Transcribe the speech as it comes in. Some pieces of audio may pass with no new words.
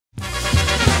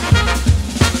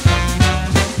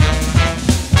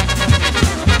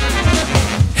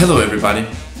Hello everybody,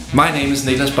 my name is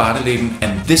Niclas Bardeleben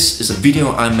and this is a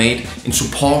video I made in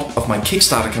support of my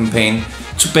Kickstarter campaign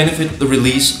to benefit the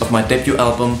release of my debut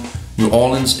album New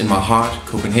Orleans in My Heart,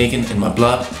 Copenhagen in My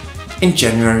Blood in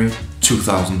January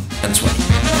 2020.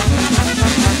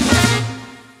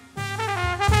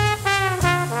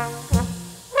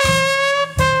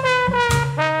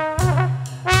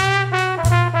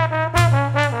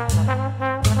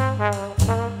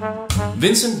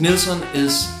 Vincent Nilsson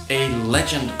is a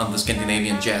legend on the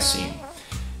Scandinavian jazz scene.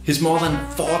 He's more than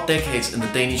 4 decades in the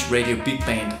Danish radio big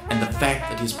band, and the fact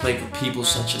that he's played with people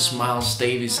such as Miles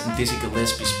Davis and Dizzy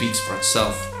Gillespie speaks for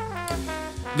itself.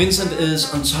 Vincent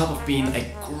is, on top of being a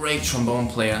great trombone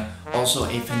player, also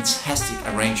a fantastic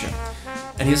arranger.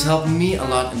 And he's helped me a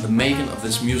lot in the making of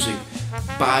this music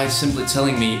by simply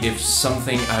telling me if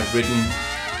something I've written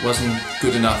wasn't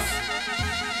good enough,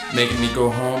 making me go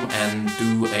home and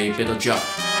do a better job.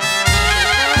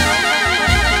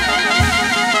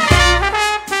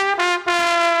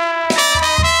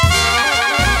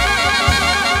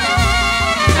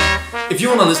 If you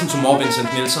want to listen to more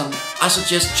Vincent Nilsson, I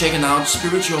suggest checking out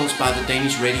Spirituals by the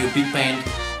Danish Radio Big Band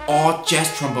or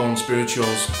Jazz Trombone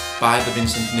Spirituals by the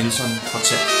Vincent Nilsson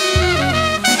Quartet.